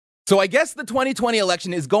So I guess the 2020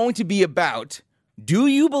 election is going to be about, do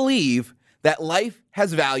you believe that life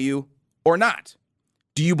has value or not?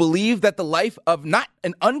 Do you believe that the life of not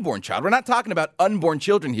an unborn child, we're not talking about unborn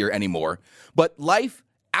children here anymore, but life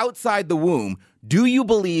outside the womb, do you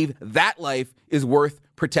believe that life is worth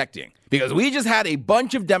protecting? Because we just had a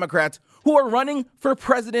bunch of Democrats who are running for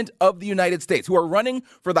president of the United States, who are running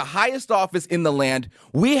for the highest office in the land.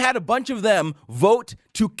 We had a bunch of them vote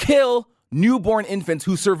to kill newborn infants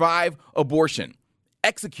who survive abortion,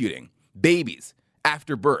 executing babies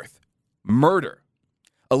after birth, murder.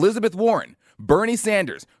 Elizabeth Warren, Bernie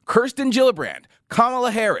Sanders, Kirsten Gillibrand,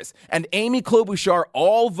 Kamala Harris, and Amy Klobuchar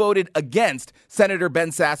all voted against Senator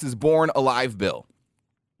Ben Sass's Born Alive bill.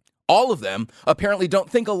 All of them apparently don't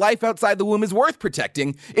think a life outside the womb is worth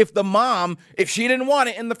protecting if she didn't want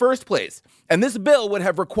it in the first place. And this bill would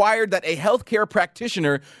have required that a healthcare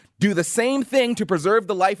practitioner do the same thing to preserve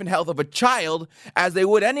the life and health of a child as they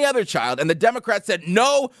would any other child. And the Democrats said,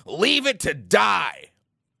 no, leave it to die.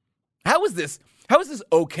 How is this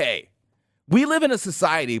okay? We live in a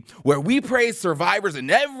society where we praise survivors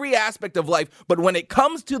in every aspect of life, but when it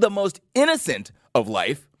comes to the most innocent of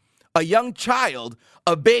life, a young child,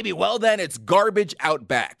 a baby, well then it's garbage out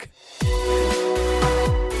back.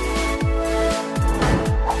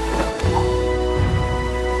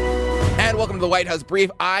 And welcome to the White House Brief.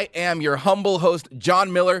 I am your humble host,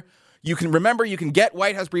 Jon Miller. You can get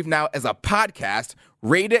White House Brief now as a podcast.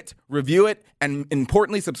 Rate it, review it, and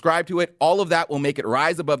importantly, subscribe to it. All of that will make it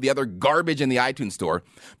rise above the other garbage in the iTunes store.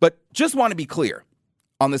 But just want to be clear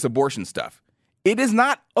on this abortion stuff. It is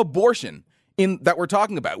not abortion that we're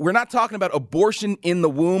talking about. We're not talking about abortion in the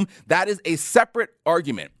womb. That is a separate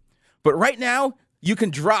argument. But right now, you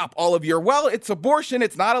can drop all of your, well, it's abortion,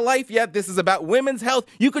 it's not a life yet, this is about women's health.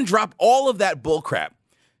 You can drop all of that bullcrap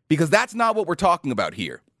because that's not what we're talking about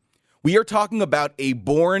here. We are talking about a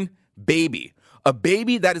born baby. A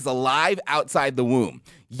baby that is alive outside the womb.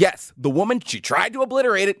 Yes, the woman, she tried to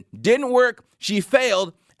obliterate it, didn't work, she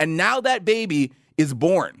failed, and now that baby is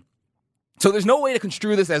born. So there's no way to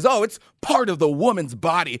construe this as, oh, it's part of the woman's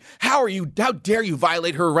body. How dare you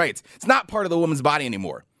violate her rights? It's not part of the woman's body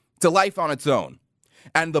anymore. It's a life on its own.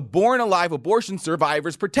 And the Born Alive Abortion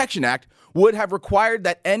Survivors Protection Act would have required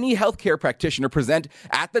that any healthcare practitioner present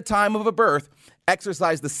at the time of a birth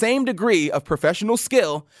exercise the same degree of professional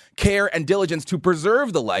skill, care, and diligence to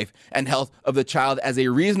preserve the life and health of the child as a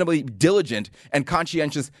reasonably diligent and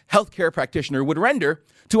conscientious healthcare practitioner would render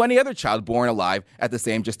to any other child born alive at the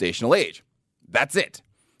same gestational age. That's it.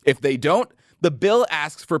 If they don't, the bill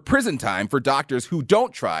asks for prison time for doctors who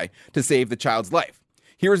don't try to save the child's life.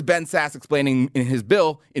 Here's Ben Sasse explaining in his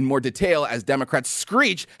bill in more detail as Democrats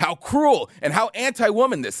screech how cruel and how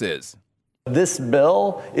anti-woman this is. This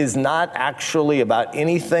bill is not actually about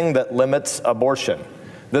anything that limits abortion.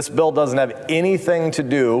 This bill doesn't have anything to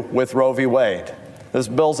do with Roe v. Wade. This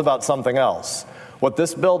bill's about something else. What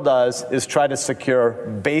this bill does is try to secure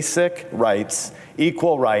basic rights,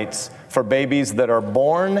 equal rights for babies that are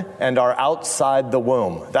born and are outside the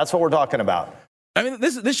womb. That's what we're talking about. I mean,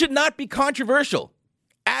 this should not be controversial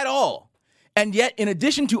at all. And yet, in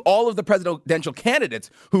addition to all of the presidential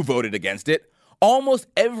candidates who voted against it, almost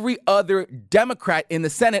every other Democrat in the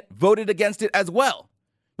Senate voted against it as well.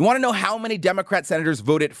 You want to know how many Democrat senators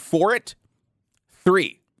voted for it?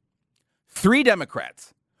 3. 3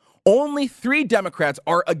 Democrats. Only 3 Democrats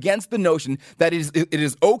are against the notion that it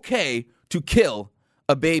is okay to kill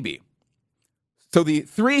a baby. So the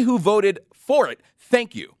 3 who voted for it,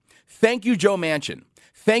 thank you. Thank you, Joe Manchin.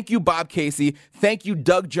 Thank you, Bob Casey. Thank you,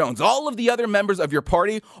 Doug Jones. All of the other members of your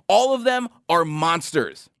party, all of them are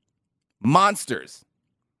monsters. Monsters.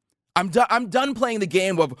 I'm done playing the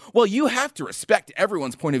game of, well, you have to respect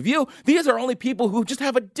everyone's point of view. These are only people who just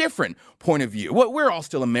have a different point of view. We're all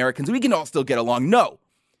still Americans. We can all still get along. No.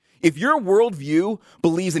 If your worldview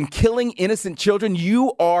believes in killing innocent children,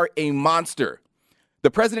 you are a monster.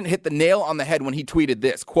 The president hit the nail on the head when he tweeted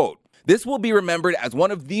this, quote, "This will be remembered as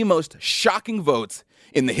one of the most shocking votes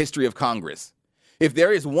in the history of Congress. If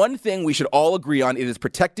there is one thing we should all agree on, it is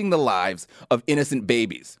protecting the lives of innocent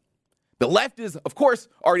babies." The left is, of course,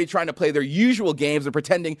 already trying to play their usual games of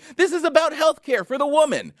pretending this is about health care for the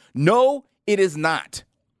woman. No, it is not.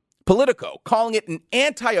 Politico calling it an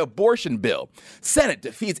anti-abortion bill. Senate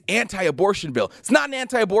defeats anti-abortion bill. It's not an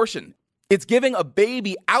anti-abortion. It's giving a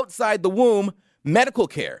baby outside the womb medical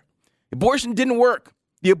care. Abortion didn't work.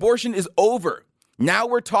 The abortion is over. Now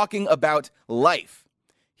we're talking about life.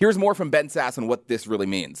 Here's more from Ben Sasse on what this really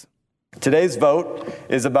means. Today's vote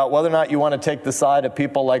is about whether or not you want to take the side of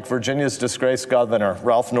people like Virginia's disgraced governor,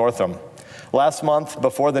 Ralph Northam, Last month,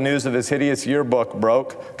 before the news of his hideous yearbook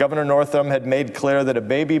broke, Governor Northam had made clear that a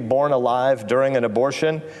baby born alive during an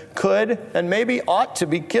abortion could and maybe ought to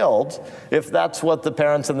be killed if that's what the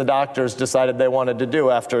parents and the doctors decided they wanted to do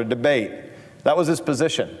after a debate. That was his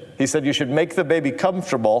position. He said you should make the baby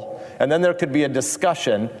comfortable, and then there could be a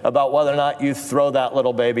discussion about whether or not you throw that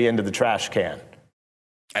little baby into the trash can.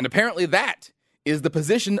 And apparently that is the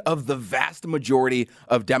position of the vast majority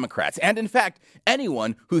of Democrats. And in fact,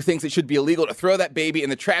 anyone who thinks it should be illegal to throw that baby in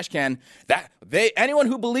the trash can, anyone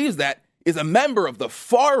who believes that is a member of the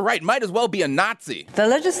far right, might as well be a Nazi. The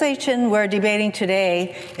legislation we're debating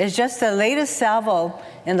today is just the latest salvo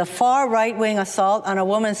in the far right-wing assault on a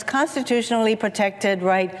woman's constitutionally protected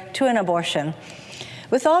right to an abortion.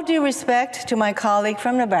 With all due respect to my colleague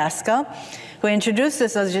from Nebraska, who introduced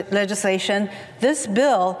this legislation, this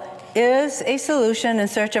bill is a solution in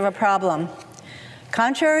search of a problem.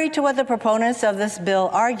 Contrary to what the proponents of this bill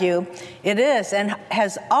argue, it is and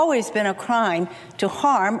has always been a crime to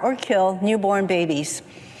harm or kill newborn babies.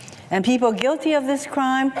 And people guilty of this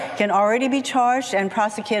crime can already be charged and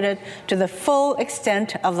prosecuted to the full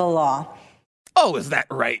extent of the law. Oh, is that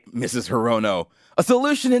right, Mrs. Hirono? A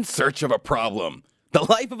solution in search of a problem. The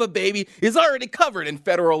life of a baby is already covered in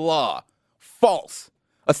federal law. False.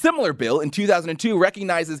 A similar bill in 2002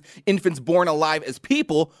 recognizes infants born alive as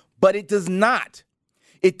people, but it does not.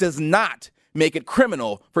 It does not make it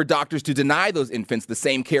criminal for doctors to deny those infants the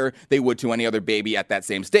same care they would to any other baby at that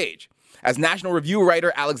same stage. As National Review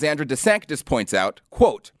writer Alexandra DeSanctis points out,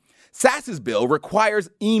 quote, Sass's bill requires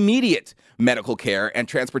immediate medical care and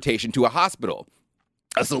transportation to a hospital.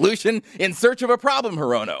 A solution in search of a problem,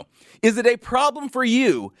 Hirono. Is it a problem for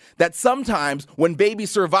you that sometimes when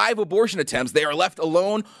babies survive abortion attempts, they are left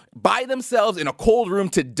alone by themselves in a cold room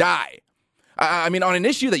to die? I mean, on an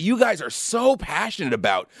issue that you guys are so passionate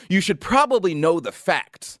about, you should probably know the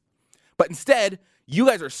facts. But instead, you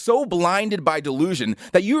guys are so blinded by delusion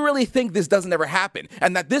that you really think this doesn't ever happen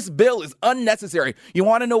and that this bill is unnecessary. You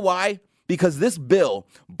want to know why? Because this bill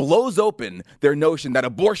blows open their notion that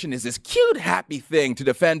abortion is this cute, happy thing to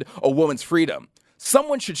defend a woman's freedom.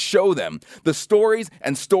 Someone should show them the stories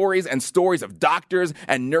and stories and stories of doctors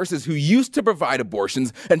and nurses who used to provide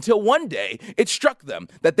abortions until one day it struck them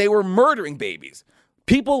that they were murdering babies.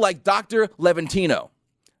 People like Dr. Levantino.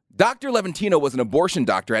 Dr. Levantino was an abortion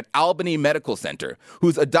doctor at Albany Medical Center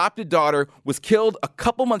whose adopted daughter was killed a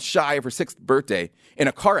couple months shy of her 6th birthday in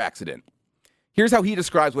a car accident. Here's how he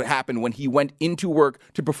describes what happened when he went into work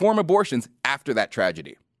to perform abortions after that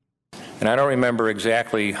tragedy. And I don't remember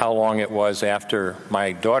exactly how long it was after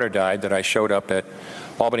my daughter died that I showed up at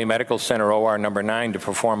Albany Medical Center OR number 9 to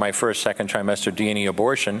perform my first second trimester D&E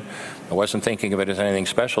abortion. I wasn't thinking of it as anything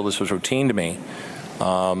special. This was routine to me.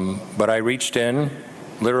 But I reached in,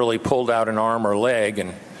 literally pulled out an arm or leg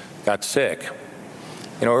and got sick.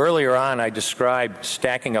 You know, earlier on I described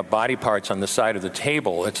stacking up body parts on the side of the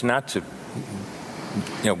table. It's not to,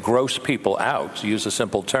 gross people out, to use a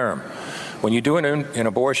simple term. When you do an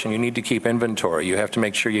abortion, you need to keep inventory. You have to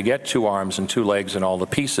make sure you get 2 arms and 2 legs and all the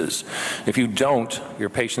pieces. If you don't, your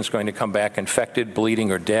patient's going to come back infected,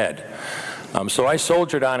 bleeding, or dead. So I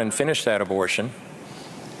soldiered on and finished that abortion.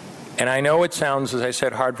 And I know it sounds, as I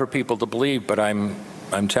said, hard for people to believe, but I'm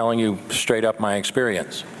telling you straight up my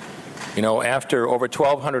experience. You know, after over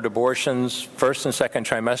 1,200 abortions, first and second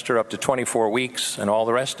trimester up to 24 weeks and all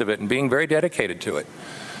the rest of it, and being very dedicated to it,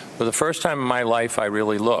 for the first time in my life, I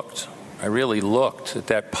really looked at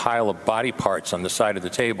that pile of body parts on the side of the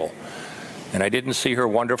table. And I didn't see her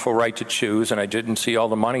wonderful right to choose, and I didn't see all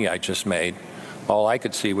the money I just made. All I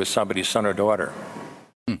could see was somebody's son or daughter.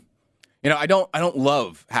 You know, I don't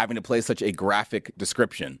love having to play such a graphic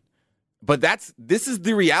description, but this is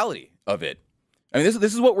the reality of it. I mean,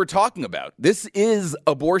 this is what we're talking about. This is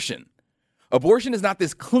abortion. Abortion is not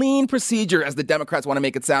this clean procedure, as the Democrats want to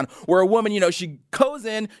make it sound, where a woman, she goes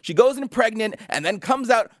in pregnant, and then comes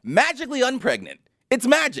out magically unpregnant. It's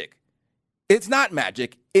magic. It's not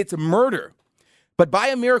magic. It's murder. But by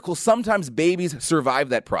a miracle, sometimes babies survive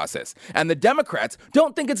that process. And the Democrats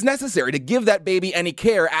don't think it's necessary to give that baby any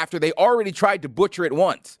care after they already tried to butcher it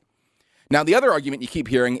once. Now, the other argument you keep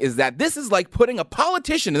hearing is that this is like putting a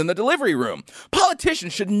politician in the delivery room.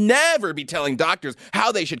 Politicians should never be telling doctors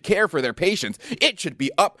how they should care for their patients. It should be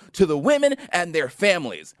up to the women and their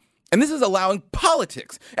families. And this is allowing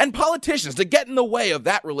politics and politicians to get in the way of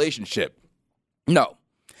that relationship. No.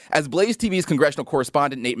 As Blaze TV's congressional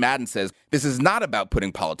correspondent Nate Madden says, this is not about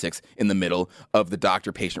putting politics in the middle of the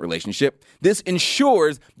doctor-patient relationship. This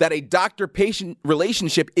ensures that a doctor-patient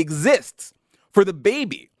relationship exists for the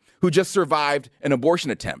baby who just survived an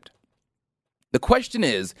abortion attempt. The question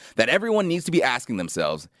is that everyone needs to be asking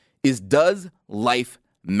themselves is, does life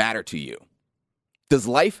matter to you? Does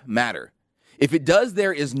life matter? If it does,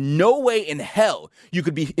 there is no way in hell you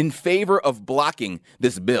could be in favor of blocking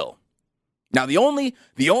this bill. Now, the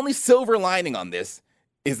only silver lining on this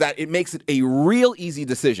is that it makes it a real easy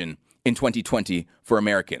decision in 2020 for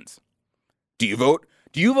Americans. Do you vote?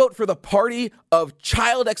 Do you vote for the party of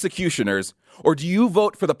child executioners, or do you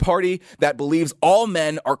vote for the party that believes all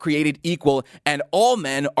men are created equal and all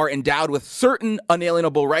men are endowed with certain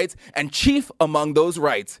unalienable rights, and chief among those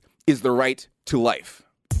rights is the right to life?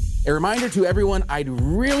 A reminder to everyone, I'd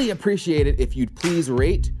really appreciate it if you'd please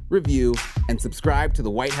rate, review, and subscribe to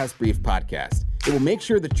the White House Brief podcast. It will make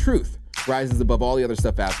sure the truth rises above all the other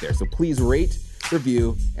stuff out there. So please rate,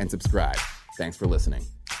 review, and subscribe. Thanks for listening.